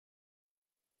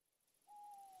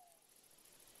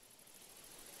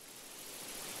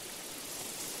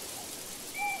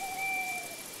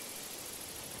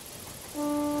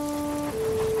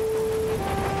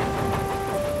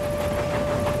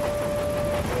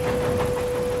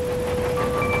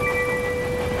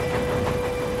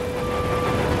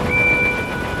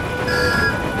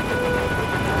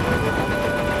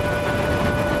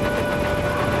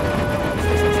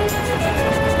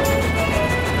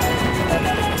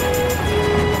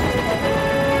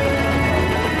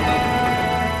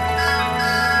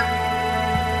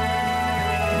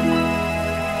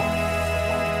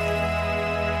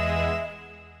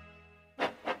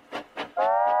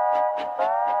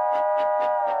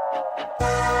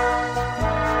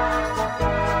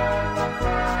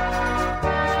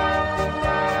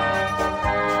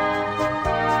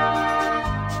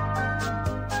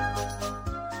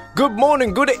Good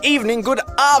morning, good evening, good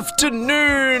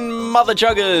afternoon, Mother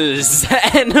Chuggers,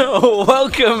 and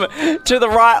welcome to the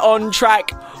Right On Track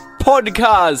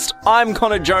podcast. I'm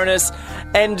Connor Jonas,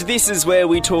 and this is where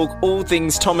we talk all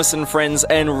things Thomas and Friends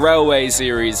and Railway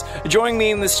series. Joining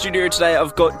me in the studio today,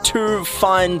 I've got two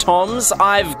fine Toms.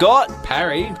 I've got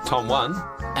Parry, Tom 1.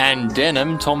 And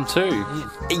Denim, Tom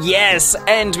 2. Yes,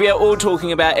 and we are all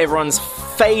talking about everyone's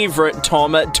favourite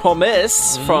Tom,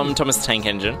 Thomas, from Thomas the Tank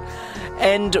Engine.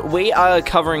 And we are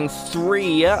covering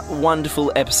 3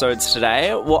 wonderful episodes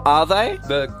today. What are they?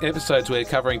 The episodes we're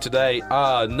covering today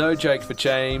are No Joke for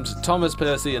James, Thomas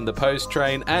Percy and the Post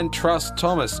Train, and Trust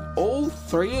Thomas, all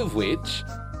 3 of which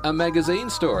are magazine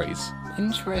stories.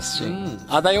 Interesting.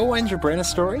 Are they all Andrew Brenner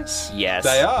stories? Yes.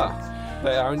 They are.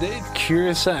 They are indeed.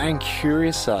 Curiouser and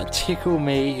curiouser. Tickle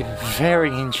me very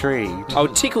intrigued. I'll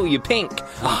tickle you pink.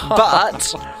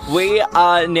 But we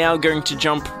are now going to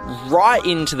jump right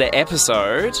into the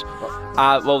episode.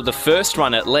 Well, the first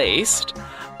one at least.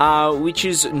 Which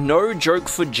is No Joke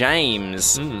for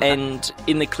James. And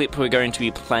in the clip we're going to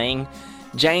be playing,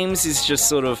 James is just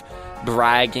sort of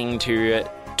bragging to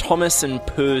Thomas and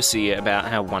Percy about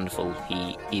how wonderful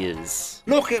he is.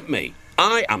 Look at me.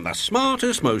 I am the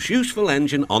smartest, most useful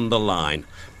engine on the line.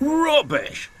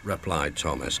 Rubbish, replied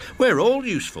Thomas. We're all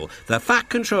useful. The Fat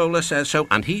Controller says so,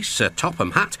 and he's Sir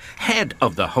Topham Hatt, head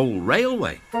of the whole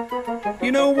railway.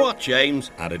 You know what,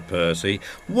 James? Added Percy.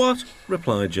 What?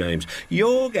 Replied James.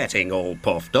 You're getting all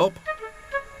puffed up.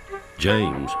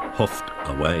 James huffed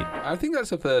away. I think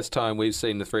that's the first time we've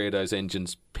seen the 3 of those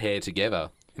engines pair together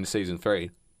in Season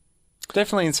 3.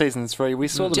 Definitely in Season 3. We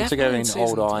saw them together in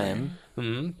Old Iron.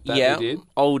 That we did.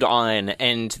 Old Iron,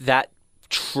 and that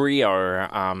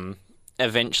trio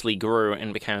eventually grew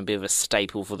and became a bit of a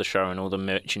staple for the show and all the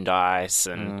merchandise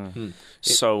and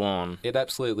so on. It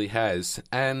absolutely has.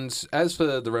 And as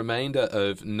for the remainder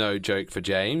of No Joke for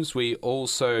James, we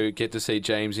also get to see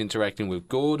James interacting with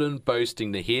Gordon,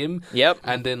 boasting to him. Yep.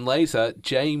 And then later,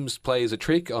 James plays a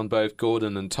trick on both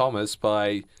Gordon and Thomas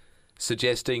by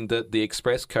suggesting that the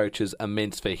express coaches are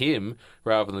meant for him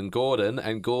rather than Gordon,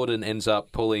 and Gordon ends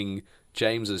up pulling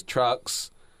James's trucks,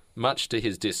 much to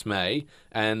his dismay,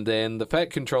 and then the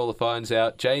Fat Controller finds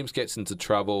out, James gets into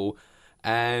trouble,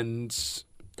 and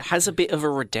Has a bit of a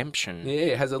redemption.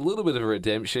 yeah, has a little bit of a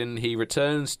redemption. He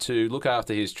returns to look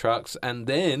after his trucks, and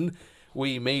then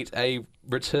we meet a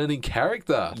returning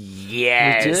character.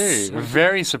 Yes. We do.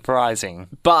 Very surprising.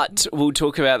 But we'll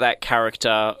talk about that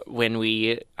character when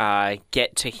we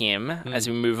get to him as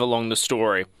we move along the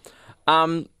story.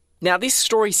 Now, this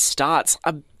story starts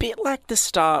a bit like the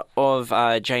start of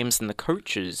James and the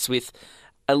Coaches, with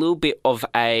a little bit of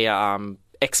a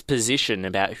exposition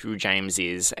about who James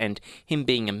is and him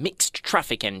being a mixed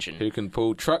traffic engine. Who can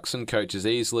pull trucks and coaches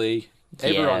easily.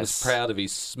 Everyone's proud of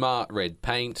his smart red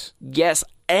paint. Yes,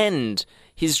 and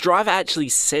his driver actually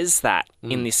says that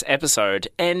in this episode,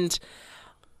 and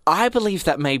I believe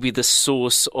that may be the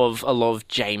source of a lot of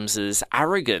James's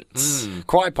arrogance.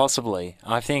 Quite possibly.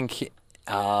 I think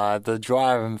the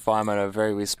driver and fireman are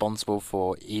very responsible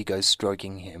for ego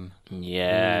stroking him.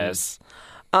 Yes.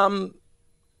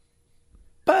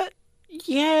 But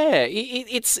yeah,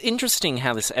 it's interesting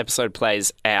how this episode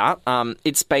plays out.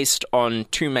 It's based on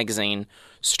 2 magazine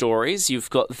stories. You've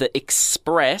got The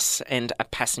Express and A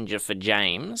Passenger for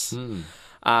James.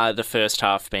 The first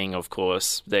half being, of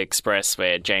course, The Express,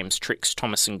 where James tricks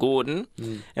Thomas and Gordon.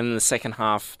 And then the second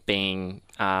half being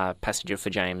Passenger for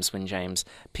James, when James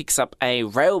picks up a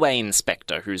railway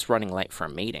inspector who's running late for a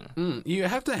meeting. You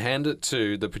have to hand it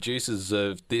to the producers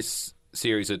of this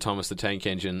series of Thomas the Tank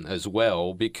Engine as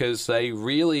well, because they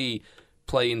really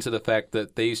play into the fact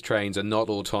that these trains are not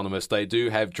autonomous. They do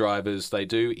have drivers, they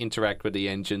do interact with the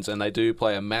engines, and they do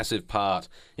play a massive part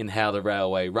in how the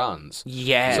railway runs.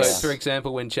 Yes. So, for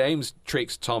example, when James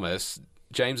tricks Thomas,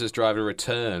 James's driver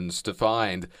returns to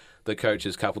find the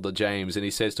coaches coupled to James, and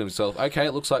he says to himself, okay,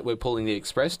 it looks like we're pulling the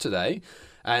express today.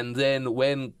 And then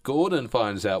when Gordon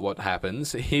finds out what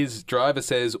happens, his driver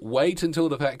says, wait until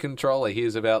the Fat Controller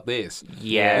hears about this.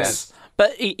 Yes.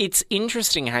 But it's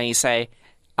interesting how you say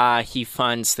he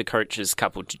finds the coaches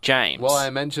coupled to James. Well, I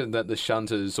mentioned that the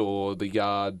shunters or the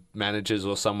yard managers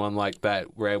or someone like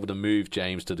that were able to move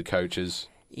James to the coaches.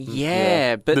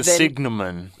 Yeah, but the then...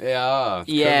 signalman. Yeah.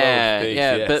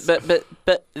 Yes.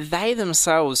 But they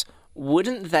themselves,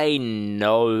 wouldn't they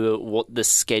know what the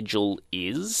schedule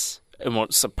is and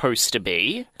what's supposed to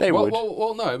be? They would.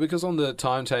 Well, no, because on the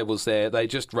timetables there, they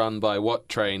just run by what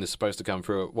train is supposed to come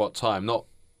through at what time, not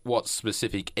what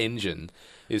specific engine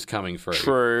is coming through.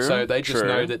 True. So they just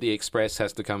know that the express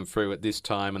has to come through at this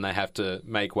time and they have to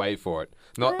make way for it.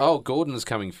 Not, oh, Gordon's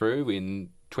coming through in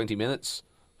 20 minutes.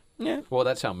 Yeah. Well,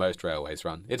 that's how most railways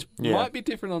run. It Yeah. might be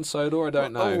different on Sodor, I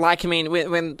don't know. Like, I mean,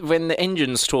 when the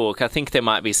engines talk, I think there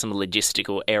might be some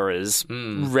logistical errors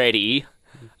ready.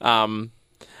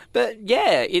 But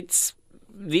yeah, it's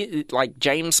like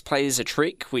James plays a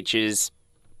trick, which is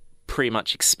pretty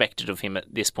much expected of him at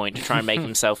this point to try and make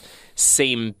himself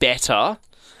seem better.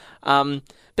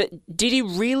 But did he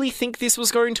really think this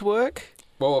was going to work?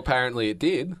 Well, apparently it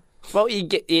did. Well,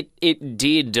 it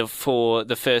did for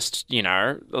the first,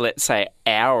 let's say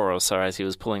hour or so as he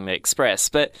was pulling the express.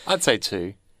 But I'd say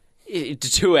 2.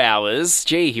 2 hours,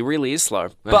 gee, he really is slow.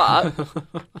 But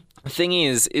the thing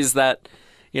is that,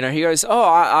 he goes,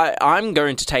 I'm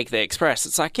going to take the express.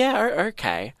 It's like, yeah,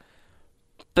 okay.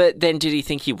 But then did he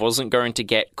think he wasn't going to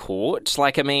get caught?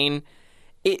 Like, I mean,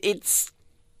 it's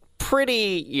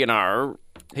pretty,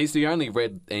 He's the only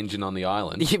red engine on the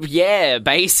island. yeah,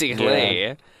 basically.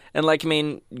 Yeah. And, like, I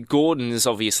mean, Gordon is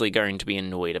obviously going to be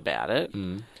annoyed about it.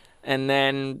 And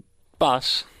then,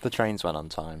 But the trains run on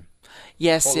time.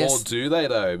 yes. Or do they,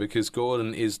 though? Because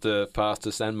Gordon is the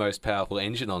fastest and most powerful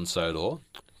engine on Sodor.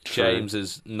 James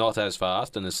is not as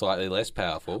fast and is slightly less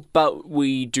powerful. But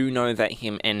we do know that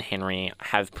him and Henry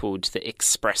have pulled the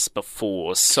express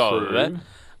before, so True.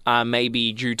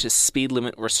 maybe due to speed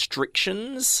limit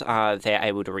restrictions, they're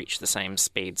able to reach the same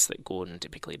speeds that Gordon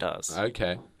typically does.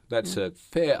 Okay. That's a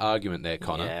fair argument there,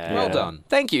 Connor. Yeah. Well done.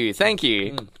 Thank you. Thank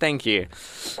you.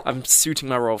 I'm suiting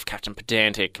my role of Captain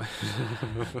Pedantic.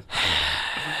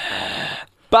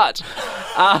 But,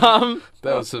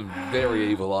 There was some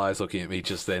very evil eyes looking at me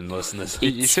just then, listeners.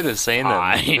 You should have seen them.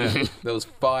 fine. There was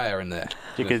fire in there.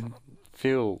 You could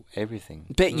feel everything.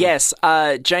 But yes,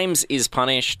 James is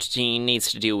punished. He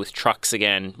needs to deal with trucks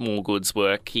again, more goods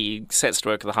work. He sets to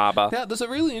work at the harbour. Now, there's a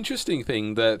really interesting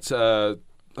thing that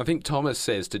I think Thomas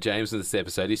says to James in this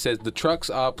episode. He says, the trucks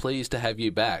are pleased to have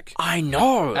you back. I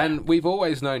know. And we've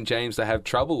always known James to have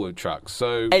trouble with trucks.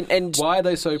 So And- why are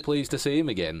they so pleased to see him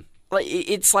again? Like,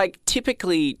 it's like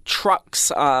typically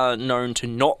trucks are known to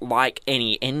not like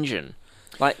any engine.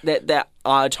 Like there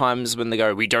are times when they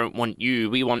go, "We don't want you,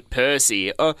 we want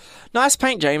Percy." Nice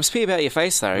paint, James. Pee about your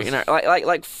face though.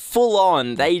 Like full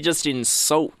on. They just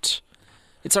insult.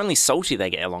 It's only Salty they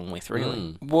get along with,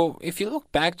 really. Well, if you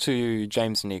look back to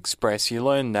James and the Express, you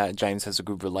learn that James has a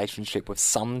good relationship with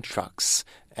some trucks.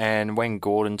 And when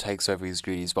Gordon takes over his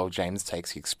duties while James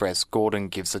takes the Express, Gordon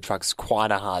gives the trucks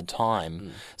quite a hard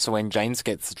time. So when James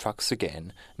gets the trucks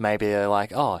again, maybe they're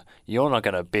like, "Oh, you're not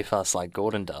going to biff us like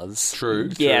Gordon does."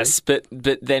 True. Yes, but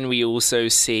then we also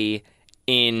see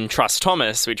in Trust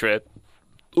Thomas, which we're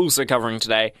also covering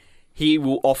today, he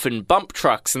will often bump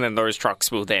trucks, and then those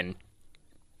trucks will then,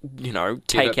 take it out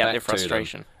back their to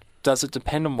frustration. Does it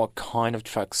depend on what kind of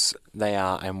trucks they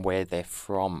are and where they're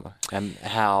from and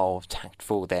how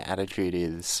tactful their attitude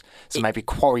is? So maybe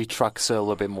quarry trucks are a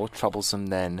little bit more troublesome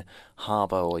than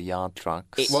harbour or yard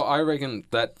trucks. Well, I reckon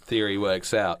that theory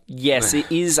works out. Yes,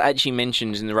 it is actually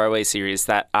mentioned in the Railway series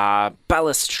that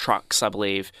ballast trucks, I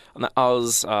believe, on the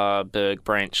Augsburg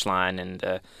branch line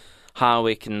and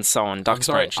Harwick and so on, Ducks I'm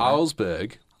sorry, branch line.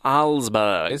 Augsburg.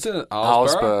 Augsburg. Is it Alsburg,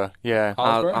 Augsburg? yeah.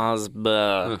 Augsburg?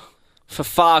 Augsburg. For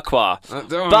Farquhar. But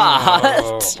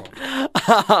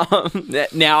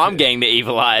Now I'm getting the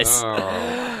evil eyes.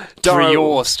 For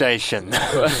your station.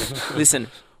 Listen,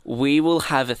 we will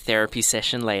have a therapy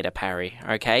session later, Parry,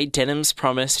 okay? Denham's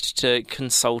promised to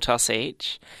consult us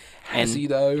each. Has he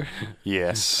though?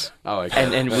 Yes. Oh,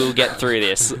 okay. And we'll get through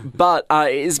this. But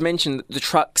it is mentioned that the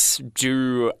trucks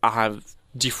do have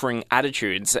differing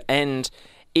attitudes, and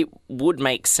it would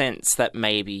make sense that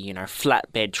maybe,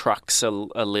 flatbed trucks are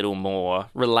a little more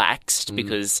relaxed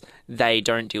because they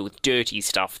don't deal with dirty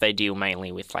stuff. They deal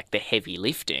mainly with, the heavy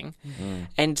lifting.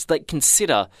 And,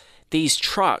 consider these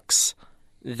trucks,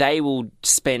 they will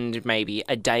spend maybe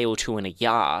a day or two in a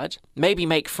yard, maybe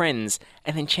make friends,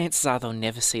 and then chances are they'll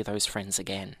never see those friends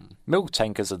again. Milk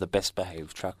tankers are the best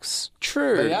behaved trucks.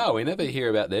 True. They are. We never hear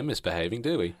about them misbehaving,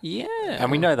 do we? Yeah.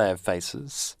 And we know they have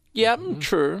faces. Yeah,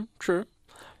 true.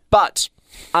 But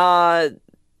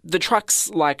the trucks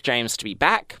like James to be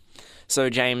back, so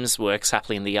James works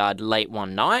happily in the yard late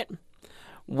one night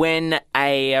when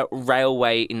a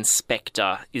railway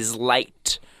inspector is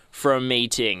late for a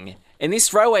meeting. And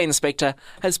this railway inspector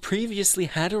has previously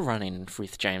had a run-in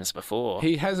with James before.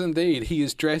 He has indeed. He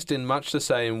is dressed in much the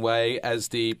same way as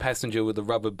the passenger with the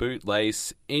rubber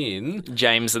bootlace in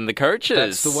James and the Coaches.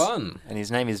 That's the one. And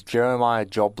his name is Jeremiah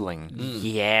Jobling.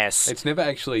 Yes. It's never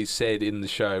actually said in the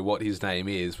show what his name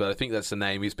is, but I think that's the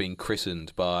name he's been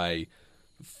christened by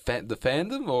the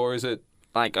fandom, or is it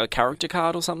like a character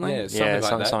card or something. Yeah, something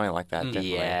like that. something like that.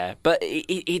 Definitely. Yeah, but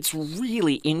it's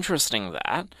really interesting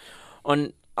that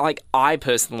I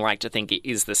personally like to think it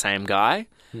is the same guy.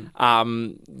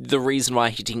 The reason why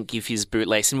he didn't give his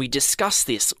bootlace, and we discussed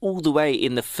this all the way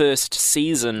in the first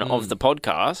season of the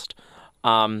podcast,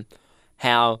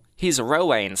 how he's a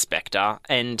railway inspector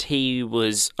and he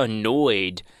was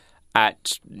annoyed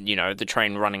at, the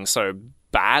train running so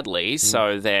badly,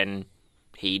 so then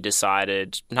he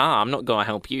decided, nah, I'm not going to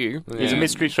help you. He's a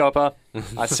mystery shopper.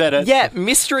 I said it. Yeah,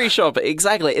 mystery shopper,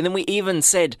 exactly. And then we even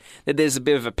said that there's a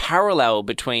bit of a parallel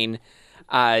between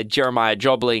Jeremiah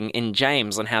Jobling and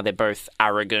James on how they're both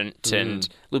arrogant and a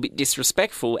little bit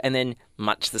disrespectful. And then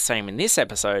much the same in this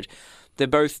episode, they're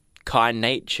both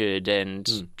kind-natured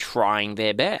and trying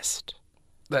their best.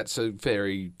 That's a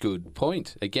very good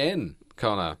point. Again,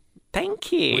 Connor.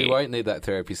 Thank you. We won't need that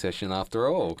therapy session after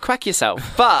all. Quack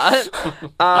yourself. But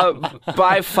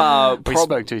by far... We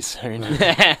spoke too soon.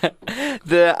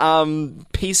 The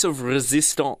piece of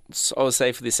resistance, I would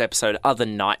say, for this episode are the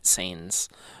night scenes.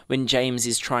 When James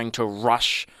is trying to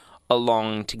rush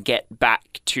along to get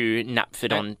back to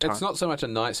Knapford on time. It's not so much a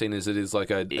night scene as it is like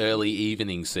an early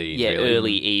evening scene. Yeah, really.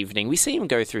 early evening. We see him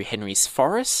go through Henry's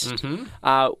Forest,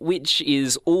 which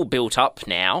is all built up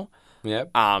now.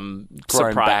 Yep. Grown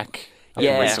back.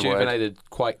 Yeah. Rejuvenated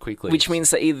quite quickly. Which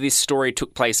means that either this story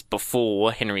took place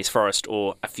before Henry's Forest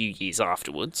or a few years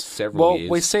afterwards. Several years.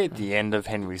 We see at the end of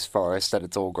Henry's Forest that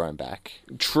it's all grown back.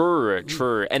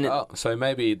 True. And so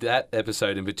maybe that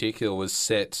episode in particular was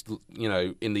set,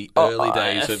 in the early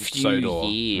days of Sodor.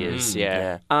 Years,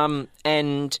 yeah.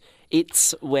 And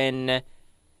it's when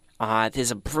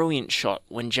there's a brilliant shot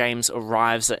when James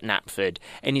arrives at Knapford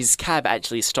and his cab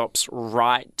actually stops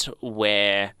right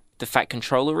where the Fat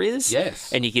Controller is.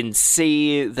 Yes. And you can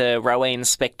see the railway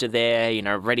inspector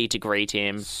there, ready to greet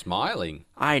him. Smiling.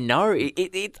 I know.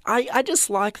 I just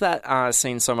like that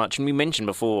scene so much. And we mentioned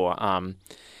before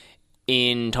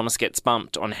in Thomas Gets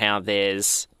Bumped on how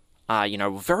there's,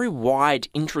 very wide,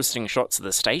 interesting shots of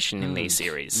the station in these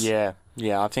series. Yeah.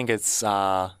 I think it's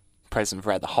present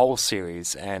throughout the whole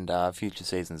series and future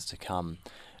seasons to come.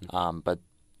 But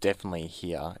definitely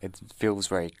here, it feels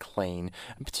very clean,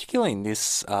 and particularly in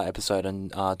this episode.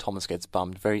 And Thomas Gets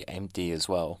Bumped, very empty as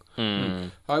well.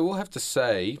 I will have to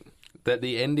say that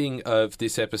the ending of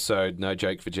this episode, No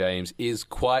Joke for James, is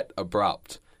quite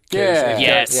abrupt.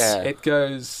 Yeah. It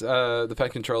goes, the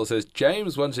Fat Controller says,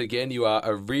 James, once again, you are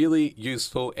a really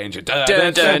useful engine. Dun,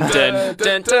 dun, dun, dun,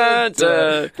 dun, dun,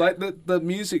 dun. Like, the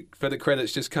music for the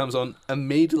credits just comes on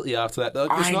immediately after that.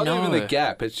 There's not even a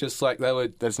gap. It's just like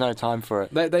there's no time for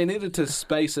it. They needed to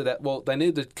space it out. Well, they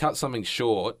needed to cut something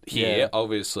short here,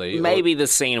 obviously. Maybe the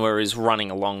scene where he's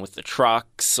running along with the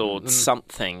trucks or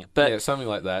something. But yeah, something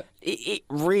like that. It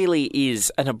really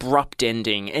is an abrupt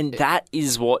ending, and that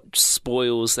is what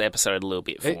spoils the episode a little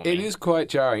bit for me. It is quite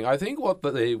jarring. I think what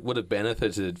they would have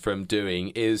benefited from doing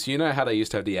is, how they used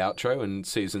to have the outro in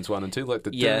seasons 1 and 2, like the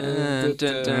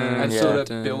and sort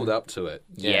of build up to it.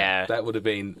 Yeah. That would have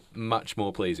been much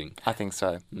more pleasing. I think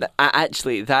so.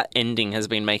 Actually, that ending has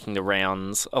been making the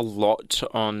rounds a lot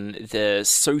on the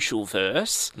social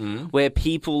verse, where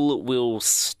people will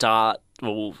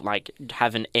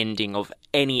have an ending of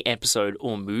any episode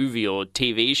or movie or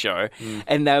TV show,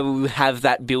 and they will have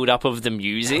that build up of the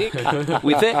music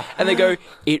with it, and they go,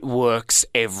 it works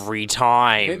every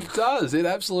time. It does. It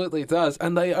absolutely does.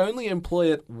 And they only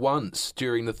employ it once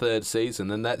during the 3rd season,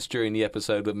 and that's during the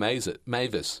episode with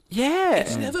Mavis. Yeah.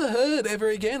 It's never heard ever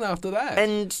again after that.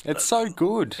 And it's so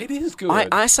good. It is good.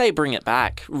 I say bring it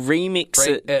back. Remix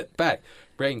Bring it back.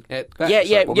 Bring it back.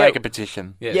 We'll make a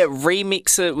petition. Yes. Yeah,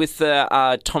 remix it with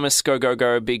the Thomas Go Go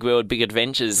Go Big World Big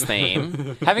Adventures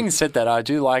theme. Having said that, I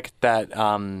do like that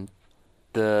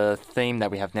the theme that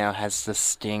we have now has the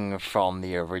sting from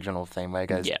the original theme where it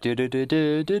goes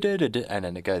do-do-do-do-do-do-do, and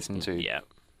then it goes into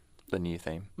the new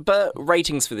theme. But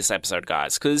ratings for this episode,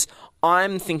 guys, because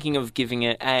I'm thinking of giving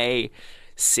it a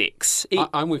 6.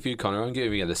 I'm with you, Connor. I'm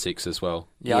giving it a 6 as well.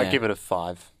 Yeah, I'd give it a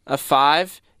 5. A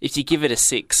 5? If you give it a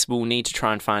 6, we'll need to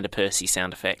try and find a Percy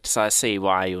sound effect. So I see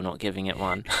why you're not giving it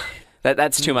 1.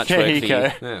 That's too much work for you.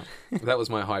 Yeah, that was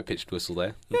my high-pitched whistle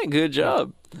there. Yeah, good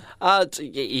job. It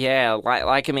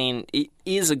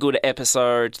is a good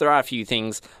episode. There are a few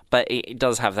things, but it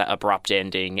does have that abrupt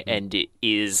ending, and it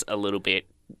is a little bit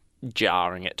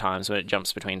jarring at times when it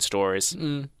jumps between stories.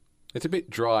 It's a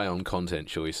bit dry on content,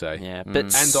 shall we say. Yeah,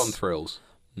 but and on thrills.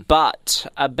 But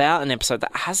about an episode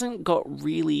that hasn't got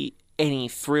really any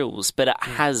thrills, but it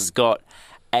has got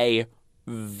a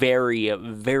very,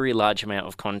 very large amount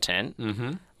of content.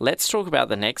 Let's talk about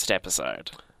the next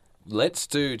episode. Let's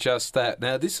do just that.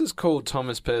 Now, this is called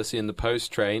Thomas Percy and the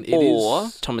Post Train. Or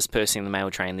Thomas Percy and the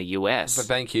Mail Train, the US. But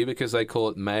thank you, because they call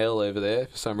it mail over there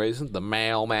for some reason. The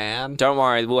mailman. Don't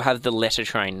worry, we'll have the letter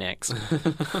train next.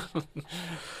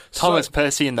 Thomas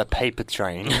Percy and the Paper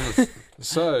Train.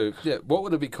 So, yeah, what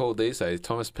would it be called these days?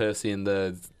 Thomas Percy and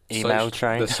the Email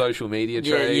train? The social media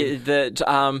train?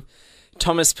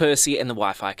 Thomas Percy and the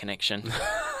Wi-Fi connection.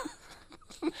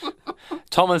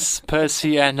 Thomas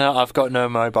Percy and I've got no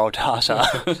mobile data.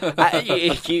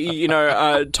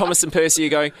 Thomas and Percy are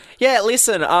going, yeah,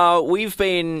 listen, we've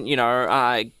been,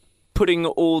 putting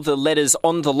all the letters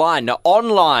on the line. No,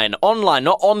 online,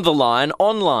 not on the line,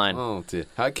 online. Oh, dear.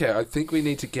 Okay, I think we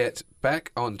need to get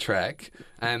back on track,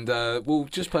 and we'll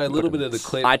just play a little bit of the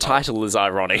clip. My title is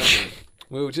ironic.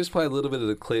 We'll just play a little bit of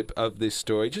the clip of this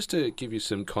story, just to give you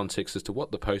some context as to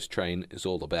what the Post Train is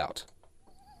all about.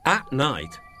 At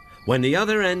night, when the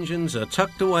other engines are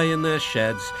tucked away in their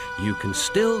sheds, you can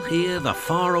still hear the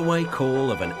faraway call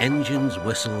of an engine's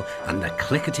whistle and the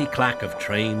clickety-clack of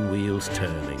train wheels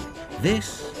turning.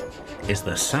 This is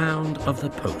the sound of the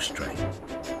Post Train.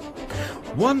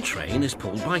 One train is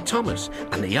pulled by Thomas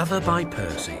and the other by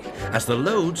Percy, as the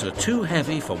loads are too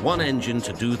heavy for one engine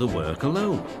to do the work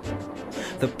alone.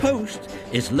 The post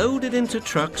is loaded into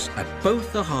trucks at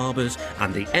both the harbours,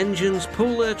 and the engines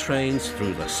pull their trains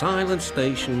through the silent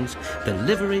stations,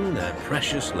 delivering their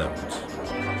precious loads.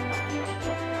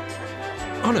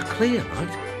 On a clear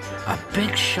night, a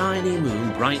big shiny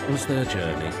moon brightens their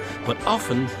journey, but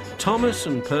often Thomas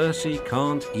and Percy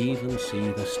can't even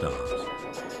see the stars.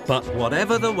 But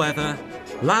whatever the weather,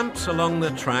 lamps along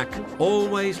the track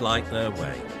always light their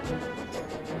way.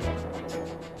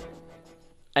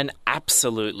 An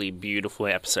absolutely beautiful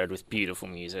episode with beautiful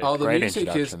music. Oh, the Great music is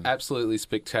introduction. absolutely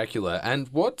spectacular. And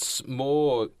what's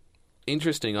more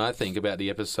interesting, I think, about the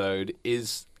episode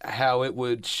is how it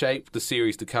would shape the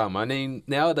series to come. I mean,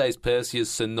 nowadays Percy is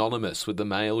synonymous with the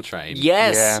mail train.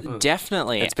 Yes, Yeah.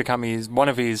 definitely. It's become one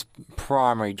of his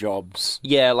primary jobs.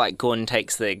 Yeah, like Gordon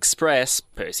takes the express,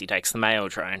 Percy takes the mail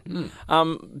train.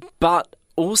 But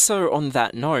also on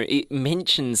that note, it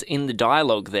mentions in the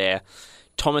dialogue there,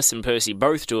 Thomas and Percy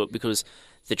both do it because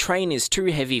the train is too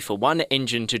heavy for one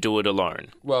engine to do it alone.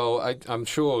 Well, I'm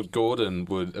sure Gordon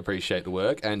would appreciate the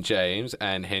work, and James,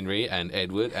 and Henry, and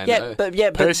Edward, and But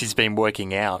Percy's been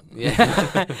working out.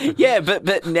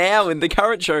 but now in the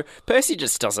current show, Percy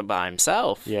just does it by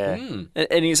himself. Yeah.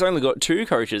 And he's only got 2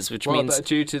 coaches, which well, means but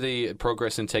due to the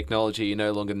progress in technology, you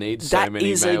no longer need so that many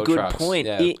is mail a good trucks. point.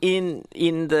 Yeah.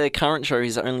 In the current show,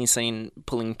 he's only seen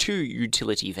pulling 2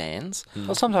 utility vans.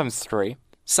 Well, sometimes 3.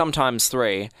 Sometimes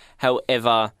 3.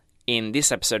 However, in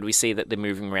this episode, we see that they're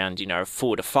moving around,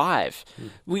 4 to 5,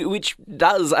 which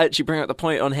does actually bring up the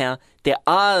point on how there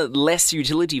are less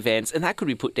utility vans, and that could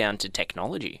be put down to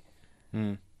technology.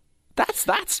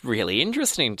 That's really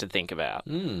interesting to think about.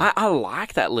 I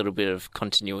like that little bit of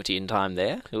continuity in time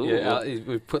there. Ooh. Yeah,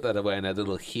 we've put that away in our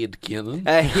little head cannon.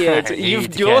 You're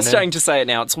Canon. starting to say it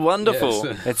now. It's wonderful.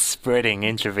 Yes. It's spreading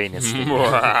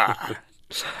intravenously.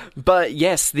 But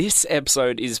yes, this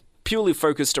episode is purely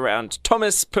focused around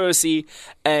Thomas, Percy,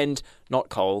 and not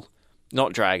Cole,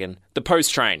 not Dragon, the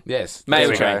Post Train. Yes. Mail There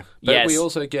we train. go. But Yes. we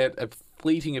also get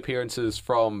fleeting appearances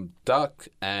from Duck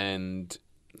and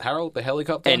Harold, the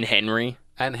helicopter. And Henry.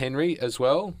 And Henry as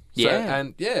well.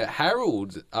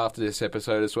 Harold, after this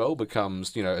episode as well,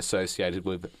 becomes, associated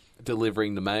with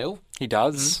delivering the mail. He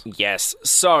does. Yes.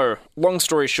 So, long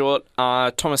story short,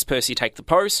 Thomas, Percy take the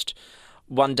post.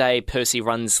 One day, Percy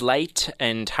runs late,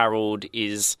 and Harold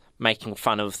is making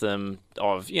fun of them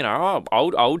of,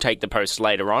 I'll take the post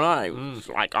later on.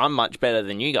 I'm much better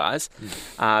than you guys.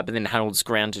 But then Harold's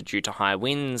grounded due to high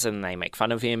winds, and they make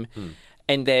fun of him.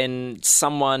 And then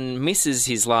someone misses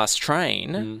his last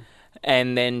train,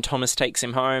 and then Thomas takes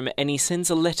him home, and he sends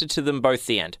a letter to them both.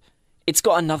 The end. It's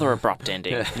got another abrupt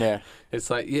ending. Yeah. It's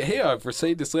like, here, I've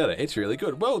received this letter. It's really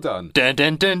good. Well done. Dun,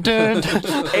 dun, dun, dun.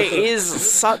 It is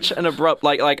such an abrupt,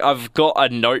 like I've got a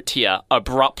note here,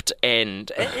 abrupt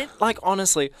end.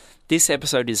 Honestly, this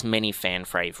episode is many fan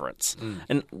favourites.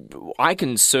 And I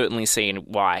can certainly see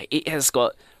why. It has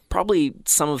got probably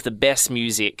some of the best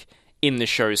music in the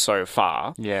show so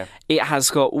far. Yeah. It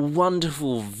has got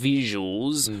wonderful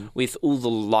visuals with all the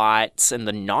lights and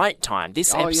the nighttime.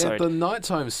 This episode... the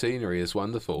nighttime scenery is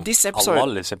wonderful. This A episode... lot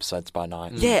of this episode's by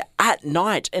night. Yeah, at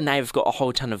night, and they've got a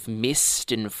whole ton of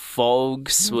mist and fog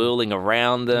swirling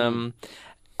around them.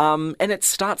 And it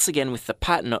starts again with the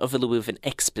pattern of a little bit of an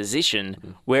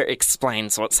exposition where it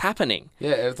explains what's happening.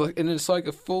 Yeah, it's like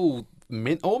a full...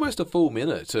 almost a full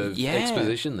minute of Yeah.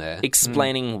 exposition there.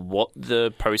 Explaining what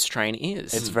the post train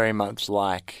is. It's very much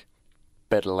like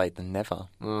better late than never.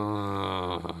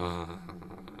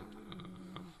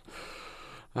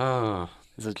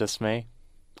 Is it just me?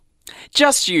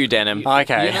 Just you, Denim.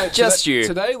 Okay. You know, Just you.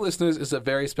 Today, listeners, is a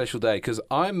very special day because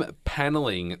I'm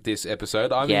paneling this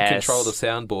episode. I'm in control of the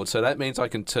soundboard, so that means I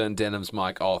can turn Denim's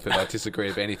mic off if I disagree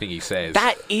with anything he says.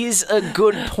 That is a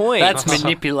good point. That's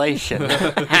manipulation.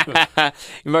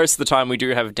 Most of the time, we do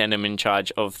have Denim in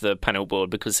charge of the panel board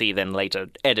because he then later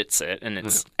edits it, and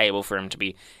it's able for him to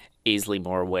be easily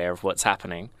more aware of what's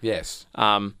happening. Yes.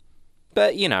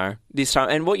 But, you know, this time...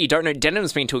 And what you don't know,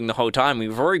 Denim's been talking the whole time.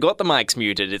 We've already got the mics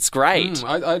muted. It's great.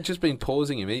 I've just been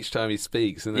pausing him each time he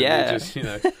speaks, and then Yeah. we just, you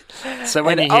know... So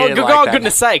when And, you hear God, that,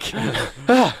 goodness sake.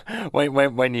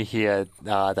 when you hear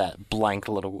that blank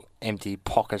little empty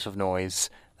pocket of noise,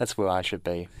 that's where I should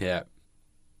be. Yeah.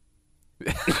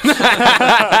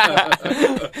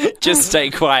 Just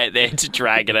stay quiet there to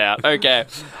drag it out. Okay.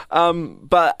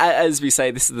 But as we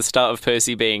say, this is the start of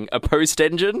Percy being a post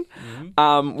engine.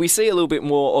 We see a little bit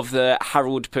more of the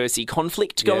Harold-Percy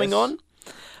conflict going Yes. on.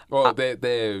 Well,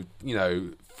 they're, you know,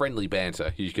 friendly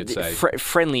banter, you could say.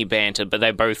 Friendly banter, but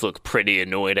they both look pretty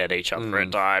annoyed at each other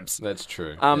at times. That's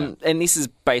true. And this is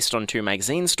based on two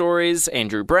magazine stories.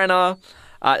 Andrew Brenner.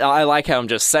 I like how I'm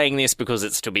just saying this because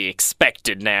it's to be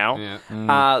expected now.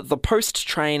 Yeah. The Post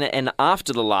Train and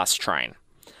After the Last Train.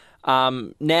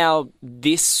 Now,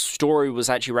 this story was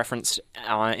actually referenced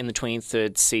in the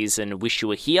 23rd season, Wish You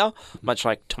Were Here, much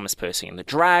like Thomas Percy and the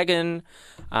Dragon,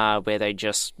 where they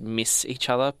just miss each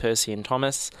other, Percy and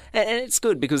Thomas. And it's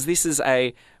good because this is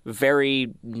a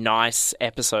very nice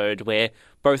episode where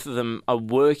both of them are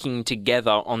working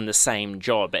together on the same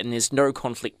job and there's no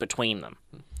conflict between them.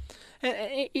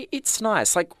 It's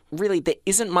nice. Like, really, there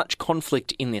isn't much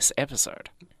conflict in this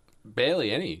episode. Barely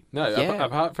any. No, Yeah.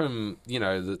 apart from, you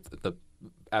know, the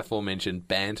aforementioned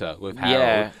banter with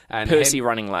Harold. And Percy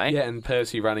running late. Yeah, and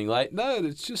Percy running late. No,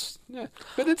 it's just... Yeah.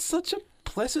 But it's such a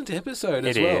pleasant episode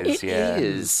as It well. is. It Yeah.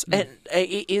 is. And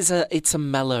it's a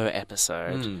mellow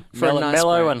episode. For a nice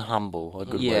Mellow break. and humble are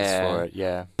good Yeah. words for it,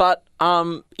 yeah. But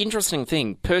interesting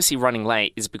thing, Percy running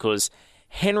late is because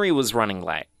Henry was running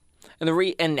late.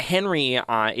 And Henry,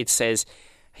 it says,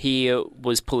 he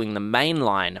was pulling the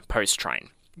mainline post train.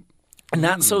 And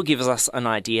that sort of gives us an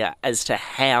idea as to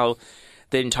how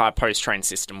the entire post train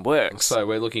system works. So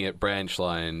we're looking at branch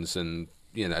lines and,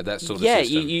 you know, that sort of Yeah,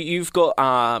 system. you've got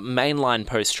mainline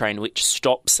post train, which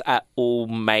stops at all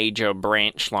major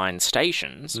branch line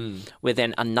stations, where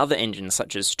then another engine,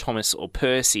 such as Thomas or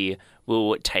Percy,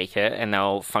 will take it, and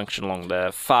they'll function along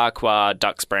the Farquhar,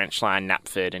 Ducks branch line,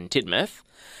 Knapford, and Tidmouth.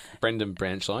 Brendan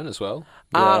branch line as well.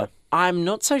 I'm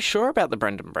not so sure about the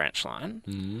Brendan branch line.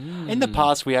 In the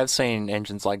past, we have seen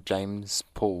engines like James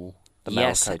pull the mail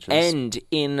Yes, coaches. and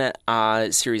in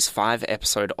Series 5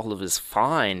 episode Oliver's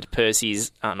Find,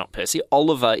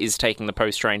 Oliver is taking the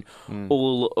post train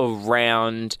all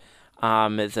around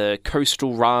the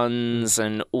coastal runs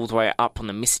and all the way up on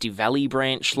the Misty Valley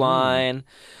branch line.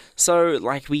 So,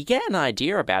 like, we get an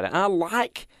idea about it. I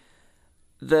like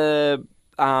the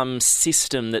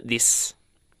system that this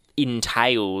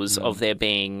entails of there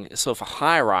being sort of a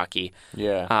hierarchy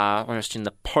Yeah. almost in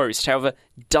the post. However,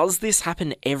 does this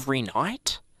happen every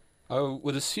night? I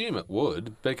would assume it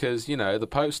would, because, you know, the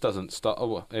post doesn't stop. Oh,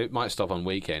 well, it might stop on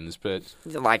weekends, but...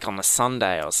 Like on a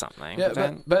Sunday or something? Yeah,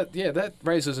 then- but yeah, that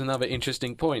raises another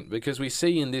interesting point, because we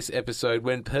see in this episode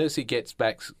when Percy gets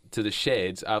back to the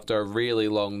sheds after a really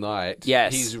long night,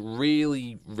 Yes. he's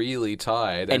really, really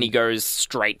tired. and he goes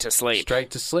straight to sleep. straight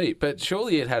to sleep. But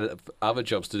surely it had other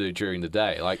jobs to do during the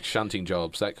day, like shunting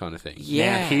jobs, that kind of thing.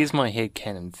 Yeah. Now, here's my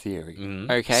headcanon theory.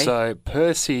 Okay. So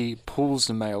Percy pulls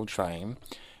the mail train,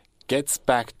 gets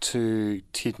back to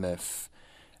Tidmouth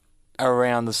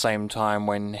around the same time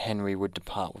when Henry would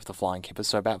depart with the Flying Keeper,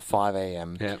 so about 5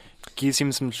 a.m. Yeah. Gives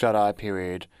him some shut-eye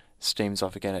period, steams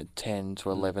off again at 10 to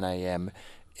 11 a.m.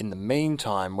 In the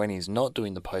meantime, when he's not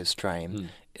doing the post train,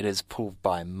 it is pulled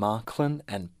by Marklin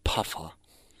and Puffer.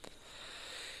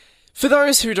 For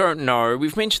those who don't know,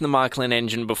 we've mentioned the Marklin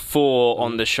engine before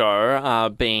on the show,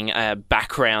 being a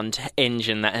background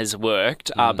engine that has worked,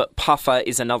 but Puffer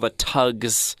is another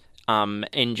Tugs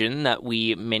engine that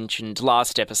we mentioned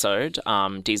last episode.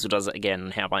 Diesel does it again,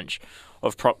 and how a bunch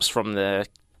of props from the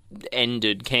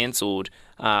cancelled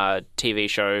TV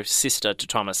show sister to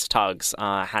Thomas Tugs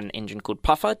had an engine called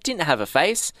Puffer. Didn't have a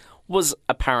face, was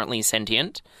apparently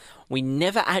sentient. We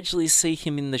never actually see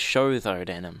him in the show though,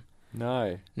 Denim.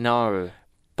 No. No.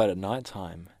 But at night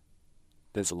time,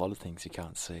 there's a lot of things you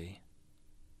can't see.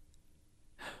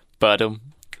 Badum.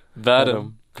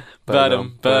 Badum.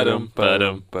 Badum. Badum.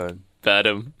 Badum.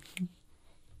 Badum.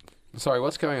 Sorry,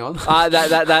 what's going on?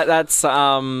 That's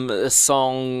a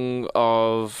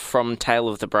song from Tale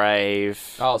of the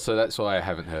Brave. Oh, so that's why I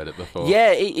haven't heard it before.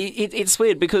 Yeah, it's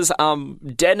weird because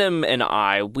Denim and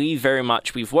I, we've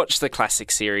watched the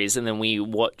classic series and then we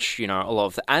watch, a lot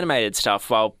of the animated stuff,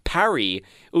 while Parry,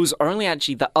 it was only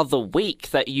actually the other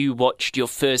week that you watched your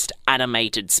first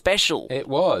animated special. It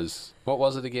was. What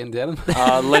was it again, Denim?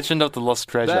 Legend of the Lost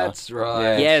Treasure. That's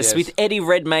right. Yes, with Eddie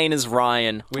Redmayne as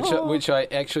Ryan. Which I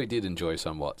actually did enjoy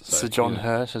somewhat. Sir John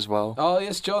Hurt as well. Oh,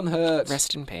 yes, John Hurt.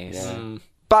 Rest in peace. Yeah.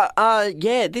 But,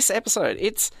 this episode,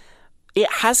 it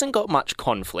hasn't got much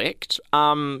conflict,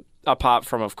 apart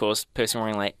from, of course, Percy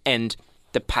Morningly and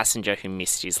the passenger who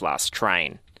missed his last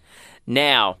train.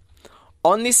 Now,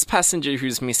 on this passenger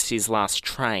who's missed his last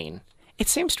train, it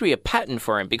seems to be a pattern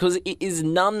for him because it is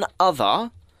none other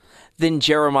than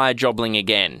Jeremiah Jobling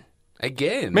again.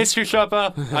 Again? Mystery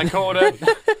Shopper, I called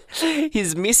it.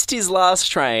 He's missed his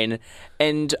last train,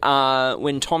 and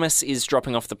when Thomas is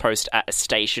dropping off the post at a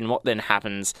station, what then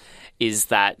happens is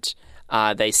that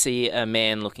they see a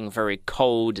man looking very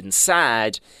cold and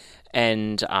sad,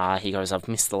 and he goes, "I've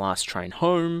missed the last train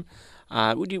home.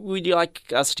 Would you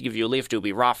like us to give you a lift? It'll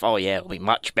be rough." "Oh yeah, it'll be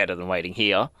much better than waiting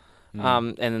here."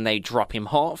 And then they drop him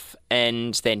off,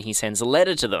 and then he sends a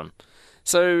letter to them.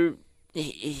 So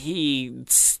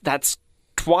that's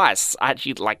twice,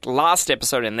 actually, like last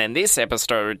episode and then this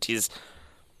episode, he's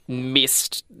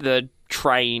missed the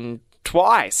train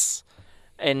twice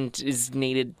and is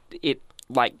needed it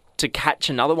to catch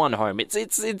another one home.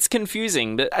 It's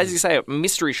confusing, but as you say, a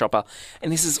mystery shopper,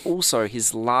 and this is also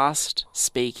his last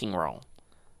speaking role.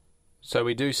 So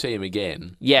we do see him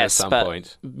again Yes, at some but,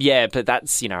 point. Yeah, but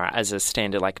that's, as a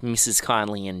standard, like Mrs.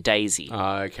 Kindly and Daisy.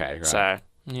 Oh, okay, right. So,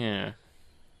 yeah.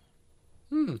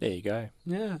 There you go.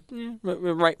 Yeah.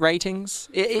 Ratings?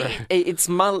 It's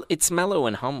mellow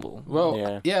and humble.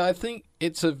 Well, yeah, I think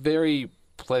it's a very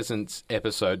pleasant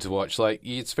episode to watch. Like,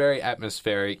 it's very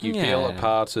atmospheric. You feel a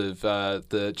part of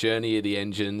the journey of the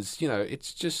engines.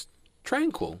 It's just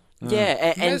tranquil.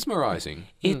 Yeah, and mesmerising.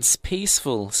 It's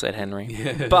peaceful, said Henry.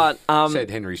 Yeah. But said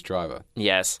Henry's driver.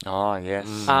 Yes. Oh, yes.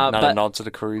 But Another nod to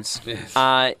the cruise. Yes.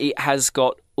 It has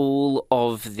got all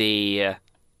of the,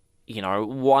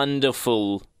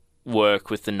 wonderful work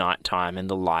with the nighttime and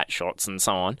the light shots and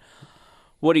so on.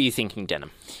 What are you thinking,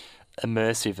 Denim?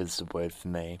 Immersive is the word for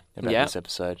me about this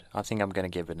episode. I think I'm going to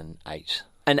give it an 8.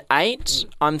 An 8?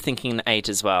 I'm thinking an 8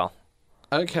 as well.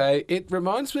 Okay, it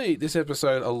reminds me, this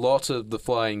episode, a lot of The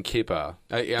Flying Kipper,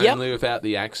 only without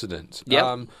the accident.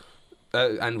 Yep.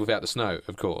 And without the snow,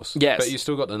 of course. Yes. But you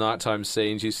still got the nighttime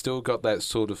scenes, you still got that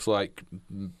sort of,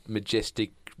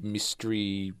 majestic,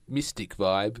 mystic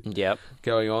vibe Yep.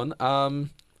 going on.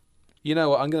 You know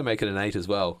what, I'm going to make it an 8 as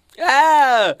well.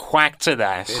 Ah! Quack to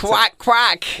that. Quack,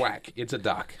 quack! Quack, it's a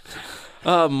duck.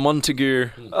 Montague.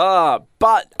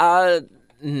 But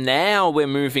now we're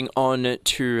moving on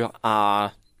to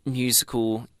our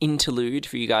musical interlude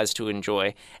for you guys to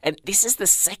enjoy. And this is the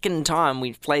second time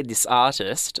we've played this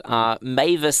artist,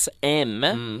 Mavis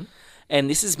M. And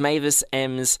this is Mavis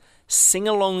M's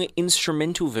sing-along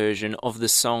instrumental version of the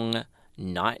song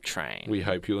Night Train. We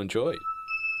hope you enjoy.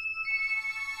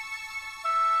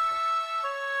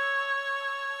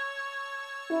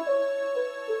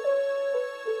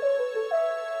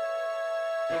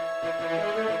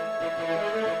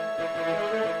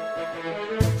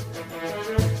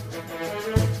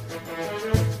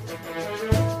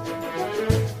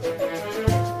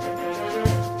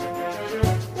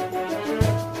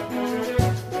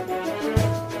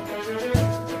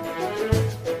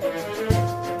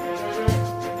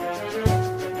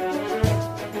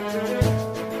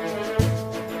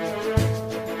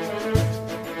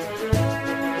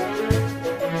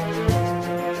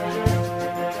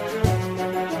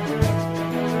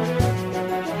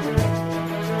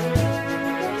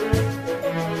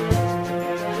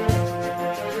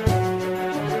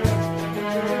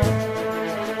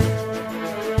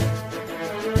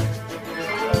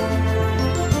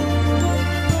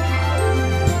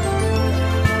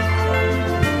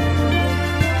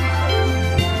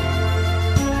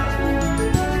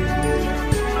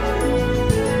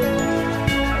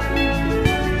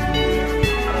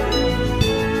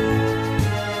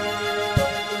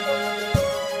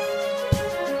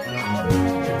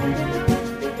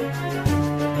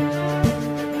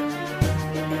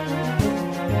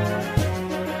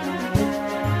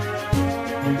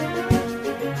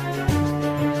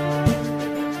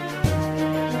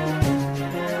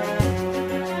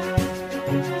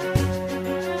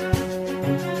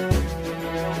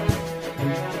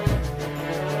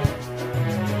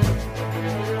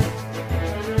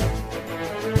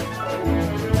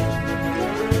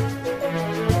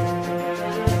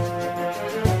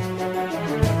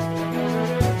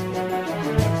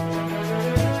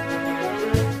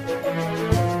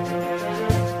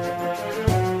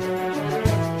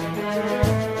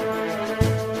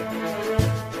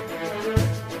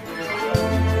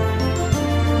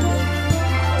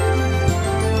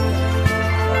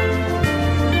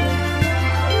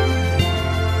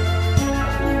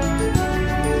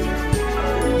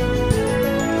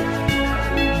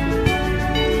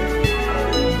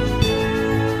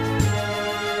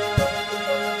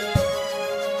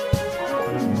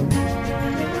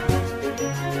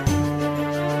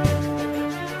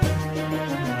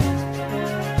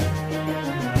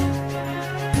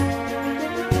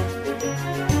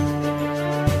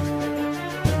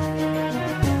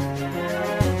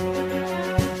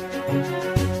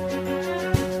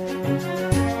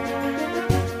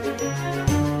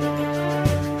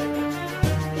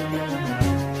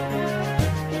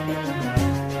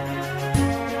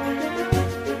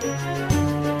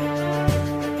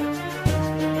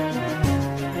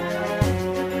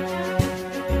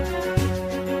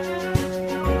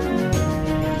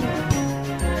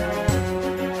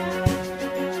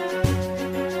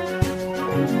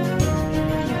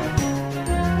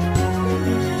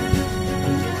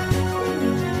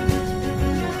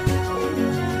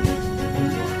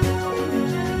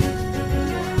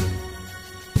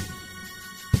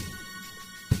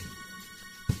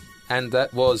 And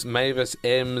that was Mavis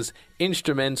M's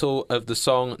instrumental of the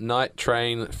song Night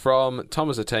Train from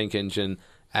Thomas the Tank Engine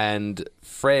and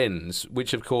Friends,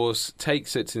 which of course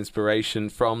takes its inspiration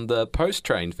from the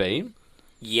post-train theme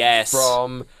Yes.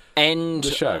 from and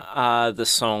the show. The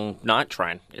song Night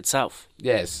Train itself.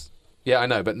 Yes. Yeah, I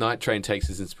know, but Night Train takes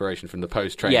its inspiration from the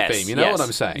post-train Yes, theme. You know yes. what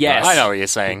I'm saying? Yes. right? I know what you're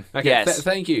saying. Okay, Yes.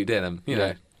 thank you, Denham. You know,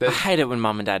 I there's- hate it when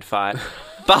Mum and Dad fight.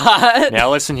 But Now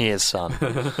listen here, son.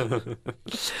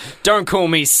 don't call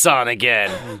me son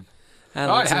again.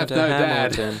 I have no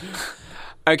dad.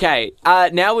 Okay,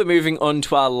 now we're moving on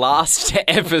to our last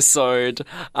episode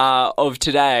of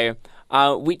today,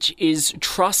 which is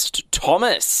Trust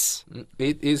Thomas.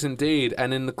 It is indeed.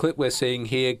 And in the clip we're seeing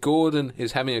here, Gordon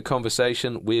is having a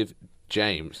conversation with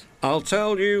James. I'll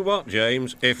tell you what,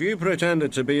 James, if you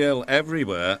pretended to be ill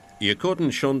everywhere, you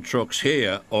couldn't shunt trucks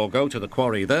here or go to the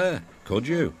quarry there, could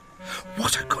you?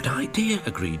 What a good idea,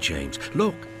 agreed James.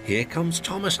 Look, here comes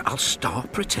Thomas. I'll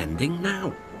start pretending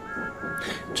now.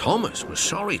 Thomas was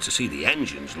sorry to see the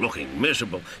engines looking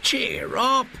miserable. Cheer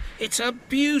up, it's a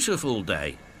beautiful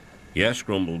day. Yes,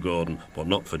 grumbled Gordon, but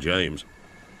not for James.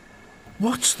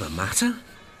 What's the matter?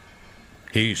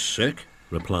 He's sick,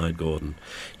 replied Gordon.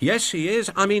 Yes, he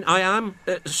is. I am,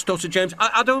 stuttered James.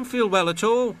 I don't feel well at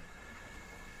all.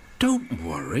 Don't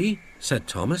worry, said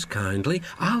Thomas kindly.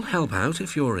 I'll help out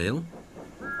if you're ill.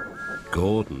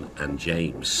 Gordon and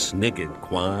James sniggered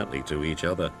quietly to each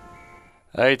other.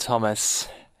 Oh, Thomas,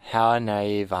 how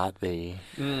naive art thee?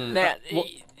 Now,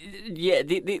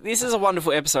 this is a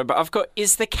wonderful episode, but I've got,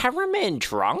 is the cameraman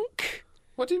drunk?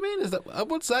 What do you mean?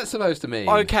 What's that supposed to mean?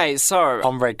 Okay, so...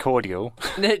 On red cordial.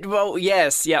 Well,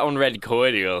 yes, on Red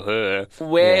Cordial.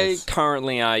 We're Yes.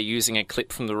 currently using a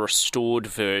clip from the restored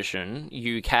version,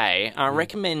 UK. I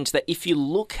recommend that if you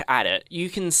look at it, you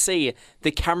can see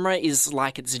the camera is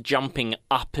like it's jumping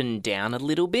up and down a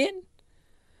little bit.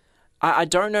 I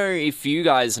don't know if you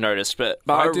guys noticed, but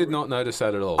I did not notice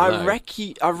that at all. I no.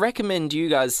 I recommend you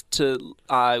guys to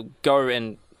go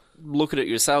and look at it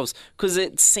yourselves, because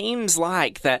it seems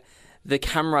like that the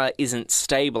camera isn't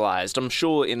stabilized. I'm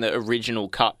sure in the original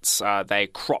cuts they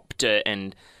cropped it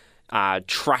and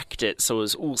tracked it so it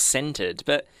was all centered,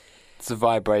 but It's the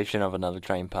vibration of another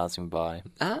train passing by.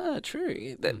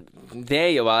 true. There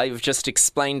you are. You've just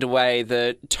explained away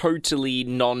the totally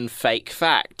non-fake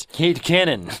fact. Kid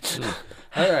Cannon.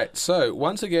 All right, so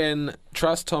once again,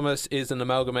 Trust Thomas is an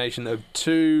amalgamation of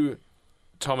two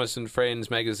Thomas and Friends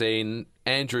magazine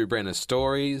Andrew Brenner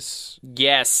stories.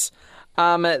 Yes.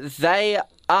 They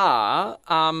are...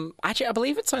 actually, I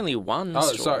believe it's only one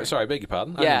story. Sorry, beg your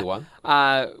pardon. Yeah. Only the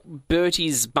one.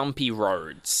 Bertie's Bumpy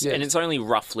Roads. Yes. And it's only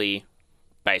roughly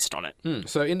based on it.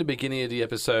 So in the beginning of the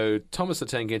episode, Thomas the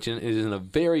Tank Engine is in a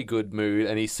very good mood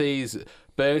and he sees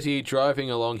Bertie driving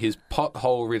along his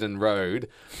pothole-ridden road.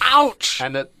 Ouch!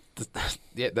 And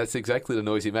that's exactly the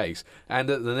noise he makes. And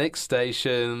at the next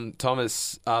station,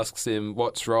 Thomas asks him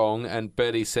what's wrong, and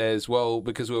Bertie says, well,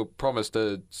 because we were promised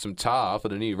some tar for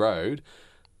the new road,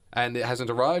 and it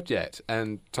hasn't arrived yet.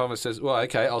 And Thomas says, well,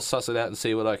 okay, I'll suss it out and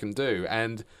see what I can do.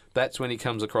 And that's when he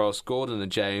comes across Gordon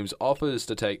and James, offers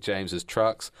to take James's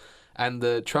trucks, and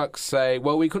the trucks say,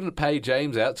 well, we couldn't pay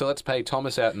James out, so let's pay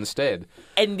Thomas out instead.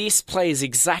 And this plays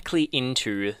exactly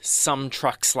into some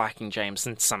trucks liking James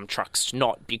and some trucks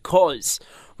not, because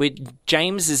when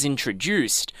James is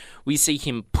introduced, we see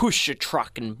him push a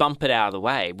truck and bump it out of the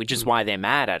way, which is why they're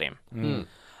mad at him.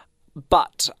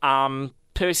 But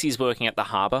Percy's working at the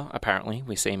harbour, apparently.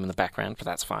 We see him in the background, but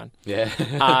that's fine. Yeah.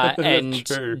 And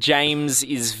True. James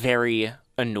is very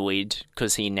annoyed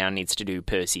because he now needs to do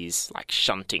Percy's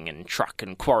shunting and truck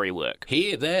and quarry work.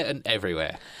 Here, there, and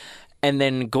everywhere. And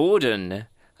then Gordon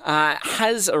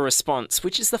has a response,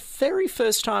 which is the very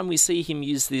first time we see him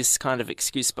use this kind of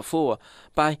excuse before,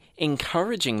 by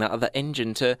encouraging the other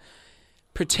engine to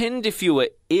pretend if you were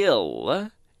ill,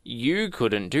 you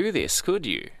couldn't do this, could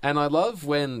you? And I love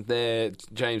when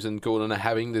James and Gordon are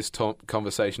having this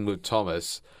conversation with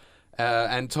Thomas,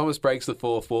 and Thomas breaks the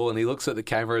fourth wall and he looks at the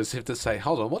camera as if to say,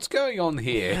 hold on, what's going on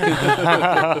here?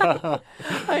 I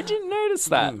didn't notice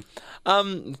that.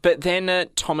 But then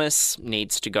Thomas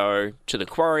needs to go to the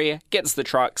quarry, gets the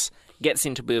trucks, gets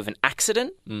into a bit of an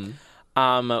accident,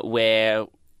 where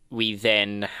we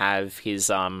then have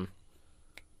his him,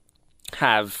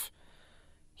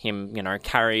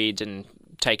 carried and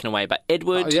taken away by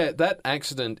Edward. Oh, yeah, that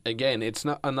accident, again, it's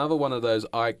not another one of those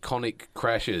iconic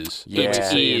crashes that Yeah. we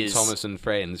see in It is. Thomas and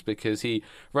Friends, because he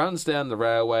runs down the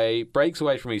railway, breaks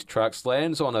away from his trucks,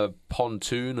 lands on a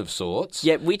pontoon of sorts.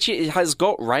 Yeah, which it has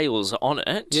got rails on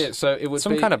it. Yeah, so it would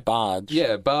Some be... kind of barge.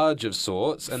 Yeah, barge of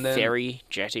sorts. And then Ferry,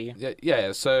 jetty.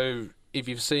 Yeah, so if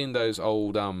you've seen those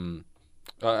old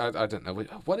I don't know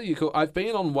what do you call. I've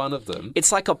been on one of them.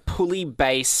 It's like a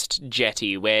pulley-based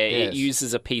jetty where Yes. it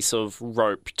uses a piece of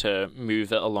rope to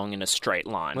move it along in a straight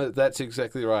line. Well, that's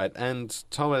exactly right. And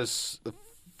Thomas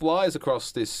flies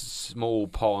across this small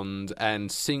pond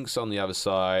and sinks on the other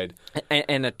side.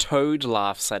 And a toad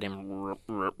laughs at him.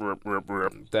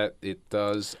 That it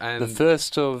does. And The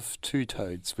first of 2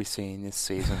 toads we see in this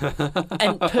season.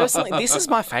 And personally, this is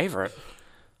my favourite.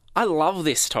 I love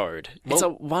this toad. It's a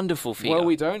wonderful figure. well,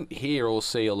 we don't hear or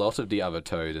see a lot of the other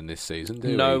toad in this season,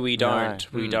 do no, we? we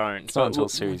don't. We don't. It's not until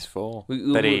series 4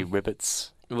 we- that he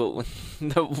ribbits.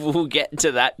 We'll get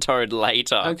to that toad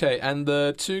later. Okay, and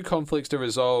the 2 conflicts are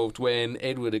resolved when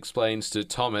Edward explains to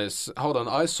Thomas, hold on,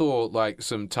 I saw like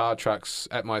some tar trucks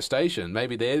at my station.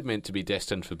 Maybe they're meant to be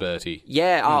destined for Bertie.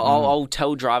 Yeah, I'll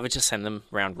tell driver to send them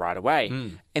round right away.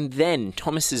 And then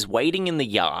Thomas is waiting in the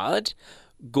yard.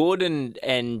 Gordon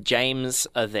and James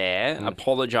are there,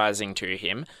 apologising to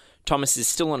him. Thomas is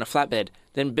still on a flatbed.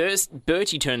 Then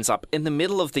Bertie turns up in the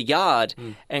middle of the yard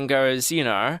and goes,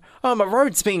 oh, my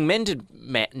road's being mended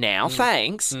now,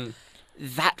 thanks.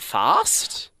 That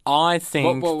fast? I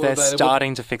think What they're they-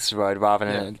 starting to fix the road rather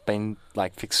than it being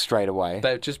like fixed straight away.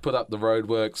 They've just put up the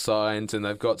roadwork signs and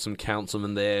they've got some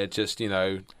councilmen there just,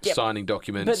 signing But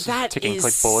documents. that Ticking is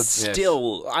clipboards. Yes.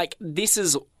 still, this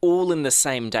is all in the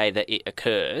same day that it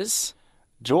occurs.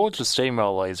 George the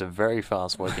Steamroller is a very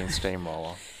fast working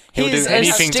steamroller. He'll He's do a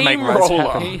anything to make roads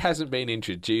steamroller. happen. He hasn't been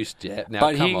introduced yet. Now,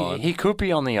 But come on. he could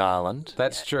be on the island.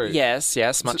 That's true. Yes,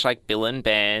 much like Bill and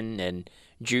Ben and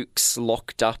Duke's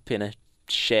locked up in a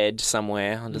shed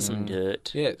somewhere under some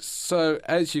dirt. Yeah, so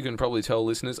as you can probably tell,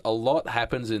 listeners, a lot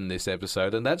happens in this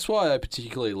episode, and that's why I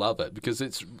particularly love it, because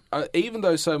it's even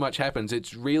though so much happens,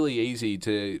 it's really easy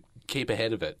to keep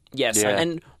ahead of it. Yes, Yeah.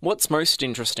 and what's most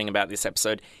interesting about this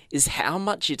episode is how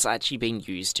much it's actually being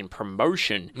used in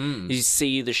promotion. You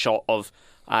see the shot of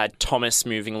Thomas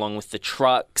moving along with the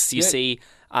trucks. You Yeah. see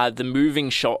the moving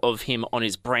shot of him on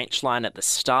his branch line at the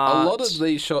start. A lot of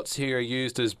these shots here are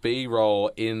used as B-roll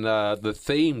in the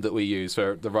theme that we use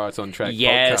for the Right on Track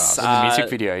Yes, podcast. the music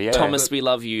video, yeah. Thomas, We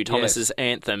Love You, Thomas's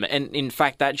anthem. And in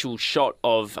fact, the actual shot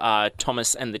of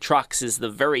Thomas and the trucks is the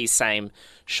very same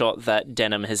shot that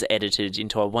Denham has edited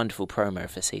into a wonderful promo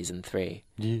for season 3.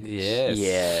 Yes.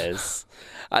 Yes.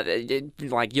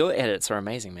 Your edits are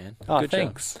amazing, man. Oh, Good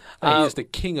thanks. He is the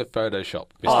king of Photoshop,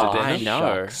 Mr. Oh, Denham. I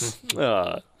know.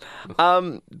 Shucks.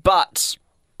 But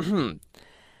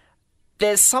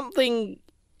there's something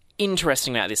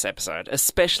interesting about this episode,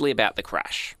 especially about the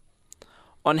crash,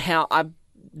 on how I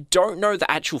don't know the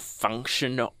actual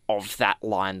function of that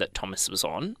line that Thomas was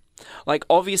on. Like,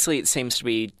 obviously, it seems to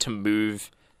be to move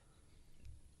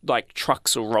like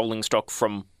trucks or rolling stock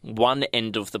from one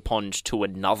end of the pond to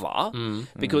another,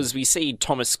 because we see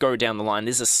Thomas go down the line.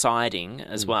 There's a siding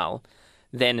as well.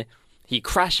 Then he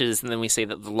crashes, and then we see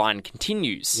that the line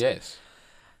continues. Yes.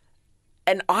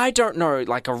 And I don't know,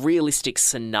 like, a realistic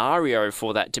scenario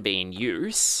for that to be in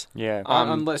use. Yeah.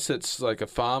 Unless it's like a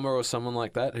farmer or someone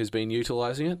like that who's been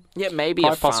utilising it. Yeah, maybe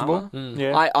Quite a farmer. possible.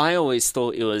 Yeah. I always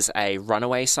thought it was a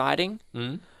runaway sighting.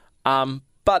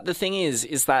 But the thing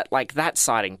is that, like, that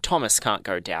sighting, Thomas can't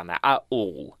go down that at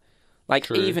all. Like,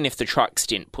 True. even if the trucks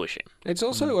didn't push him. It's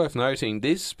also worth noting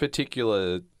this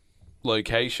particular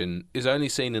location is only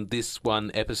seen in this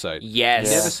one episode. Yes.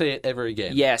 You never see it ever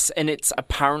again. Yes, and it's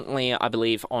apparently, I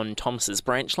believe, on Thomas's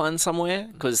branch line somewhere,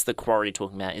 because the quarry you're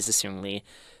talking about is assumingly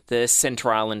the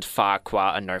Centre Island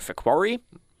Farquhar Anofa quarry.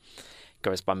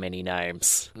 Goes by many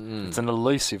names. It's an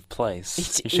elusive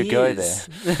place. It You should go there.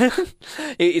 is.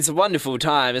 It's a wonderful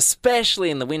time,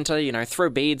 especially in the winter. Throw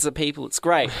beads at people. It's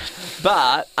great.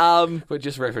 But We're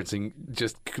just referencing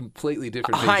just completely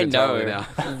different things I entirely know,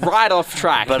 now. right off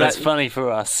track. But it's funny for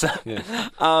us.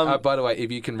 By the way,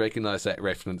 if you can recognise that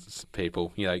reference,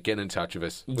 people, get in touch with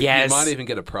us. Yes. You might even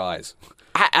get a prize.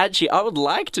 Actually, I would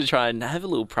like to try and have a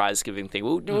little prize giving thing.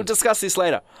 We'll discuss this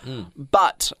later.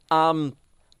 But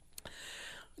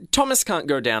Thomas can't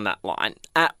go down that line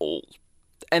at all.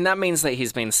 And that means that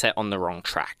he's been set on the wrong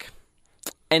track.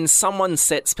 And someone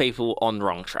sets people on the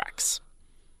wrong tracks.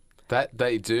 That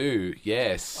they do,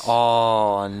 yes.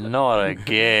 Oh, not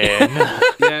again.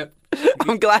 Yeah.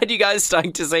 I'm glad you guys are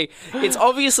starting to see. It's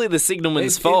obviously the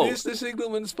signalman's fault. It is the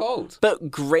signalman's fault. But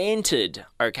granted,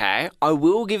 okay, I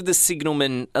will give the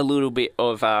signalman a little bit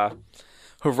of a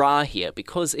hurrah here,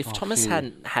 because if Thomas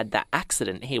hadn't had that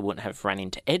accident, he wouldn't have run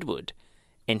into Edward,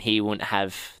 and he wouldn't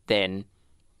have then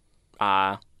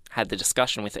had the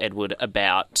discussion with Edward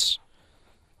about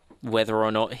whether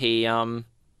or not he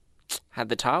had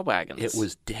the tar wagons. It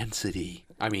was density.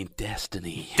 I mean,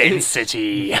 destiny.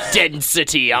 Density.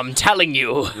 Density, I'm telling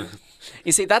you.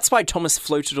 You see, that's why Thomas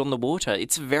floated on the water.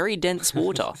 It's very dense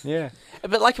water. Yeah.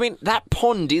 But, that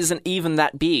pond isn't even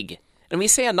that big. And we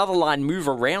see another line move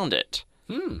around it.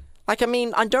 I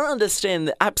don't understand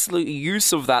the absolute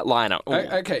use of that line at all.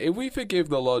 Okay, if we forgive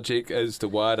the logic as to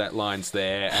why that line's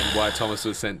there and why Thomas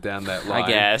was sent down that line, I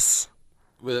guess.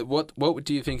 What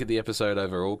do you think of the episode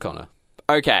overall, Connor?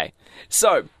 Okay,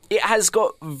 so it has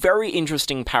got very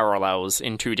interesting parallels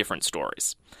in two different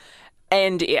stories.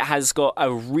 And it has got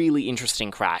a really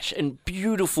interesting crash and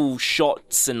beautiful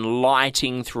shots and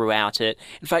lighting throughout it.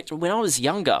 In fact, when I was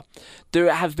younger,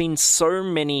 there have been so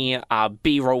many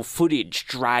B-roll footage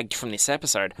dragged from this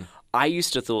episode. I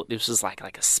used to thought this was like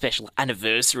a special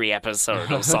anniversary episode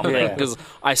or something because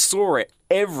I saw it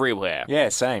everywhere. Yeah,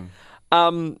 same.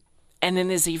 And then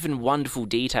there's even wonderful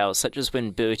details, such as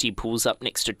when Bertie pulls up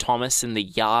next to Thomas in the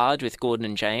yard with Gordon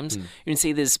and James. You can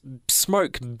see there's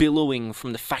smoke billowing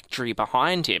from the factory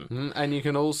behind him. And you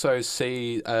can also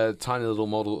see a tiny little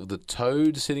model of the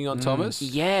toad sitting on Thomas.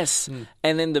 Yes.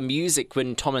 And then the music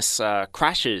when Thomas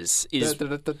crashes is...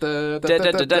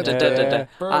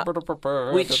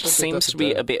 which seems to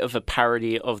be a bit of a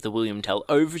parody of the William Tell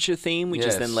Overture theme, which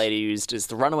is then later used as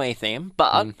the Runaway theme.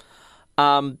 But...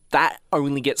 that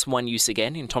only gets one use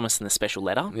again in Thomas and the Special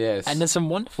Letter. Yes. And there's some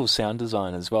wonderful sound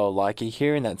design as well. Like you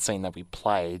hear in that scene that we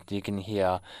played, you can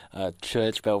hear a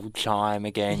church bell chime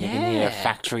again. You can hear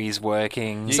factories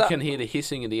working. You can hear the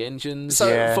hissing of the engines.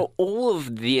 So for all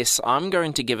of this, I'm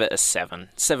going to give it a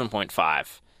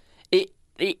 7.5. It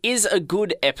is a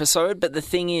good episode, but the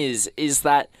thing is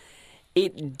that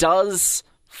it does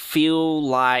feel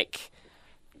like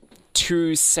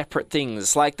two separate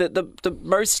things. Like it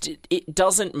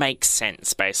doesn't make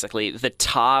sense, basically. The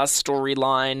Tar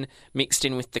storyline mixed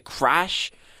in with the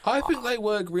crash. I think they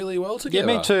work really well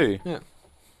together. Yeah, me too. Yeah.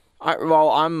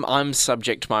 I'm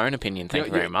subject to my own opinion. Thank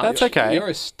you very much. That's okay. You're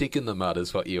a stick in the mud,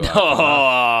 is what you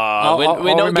are.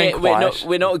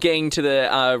 We're not getting to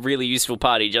the really useful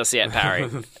party just yet, Parry.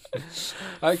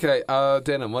 Okay,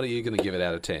 Denham, what are you going to give it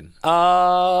out of 10?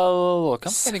 Look,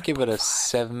 I'm going to give it a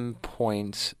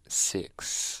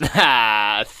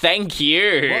 7.6. Thank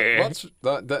you.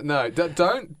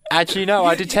 Don't. Actually, no,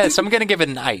 I detest. I'm going to give it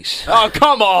an 8. Oh,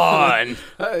 come on.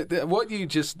 What you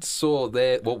just saw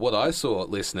there, what I saw,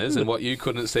 listeners, and what you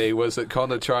couldn't see was that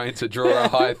Connor trying to draw a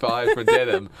high five for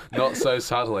Denham, not so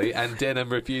subtly, and Denham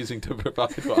refusing to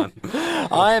provide one.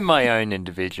 I am my own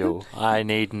individual. I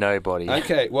need nobody.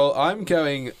 Okay, well, I'm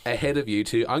going ahead of you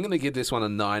two. I'm going to give this one a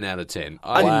 9 out of 10.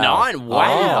 A 9?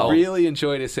 Wow. I really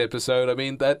enjoyed this episode. I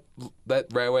mean, that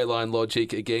railway line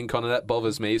logic, again, Connor, that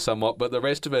bothers me somewhat, but the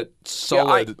rest of it,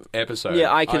 solid episode.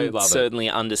 Yeah, I can certainly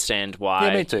understand why.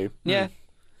 Yeah, me too. Yeah.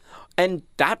 And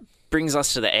that brings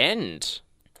us to the end.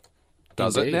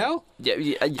 Does it now?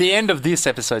 Yeah. The end of this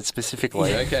episode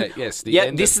specifically. Okay, yes.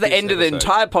 This is the end of the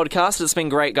entire podcast. It's been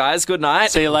great, guys. Good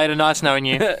night. See you later. Nice knowing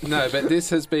you. No, but this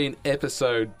has been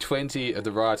episode 20 of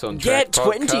the Right on Track podcast.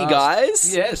 20,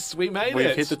 guys. Yes, we made We've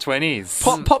it. hit the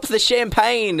 20s. Pop the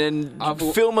champagne and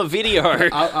film a video.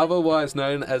 Otherwise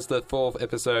known as the 4th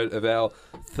episode of our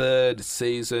 3rd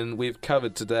season. We've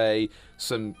covered today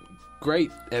some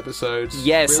great episodes.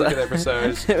 Yes. Really good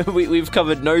episodes. We've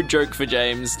covered No Joke for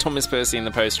James, Thomas Percy in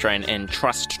the Post Train, and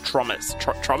Trust Thomas.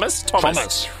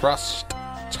 Thomas? Trust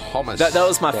Thomas. That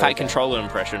was my Fat Controller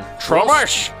impression.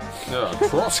 Thomas! Yeah,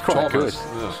 Trust quite Thomas. good.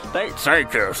 Yeah.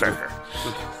 Thank you.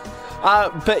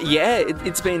 But yeah,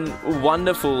 it's been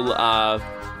wonderful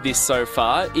this so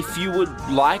far. If you would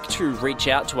like to reach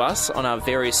out to us on our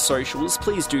various socials,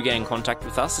 please do get in contact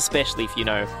with us, especially if you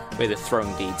know where the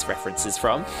Throwing Beads reference is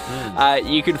from.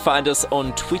 You can find us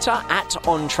on Twitter at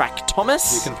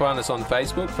OnTrackThomas. You can find us on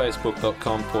Facebook,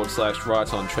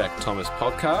 facebook.com/Right on Track Thomas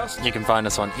Podcast. You can find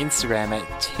us on Instagram at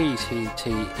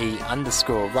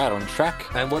TTTE_Right on Track.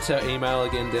 And what's our email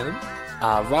again, Denham?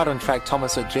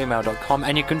 rightontrackthomas@gmail.com,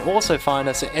 and you can also find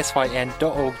us at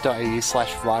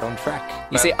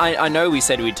syn.org.au/rightontrack. You see, I know we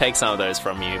said we'd take some of those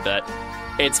from you, but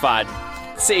it's fine.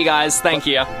 See you guys. Thank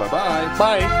you. Bye-bye.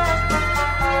 Bye.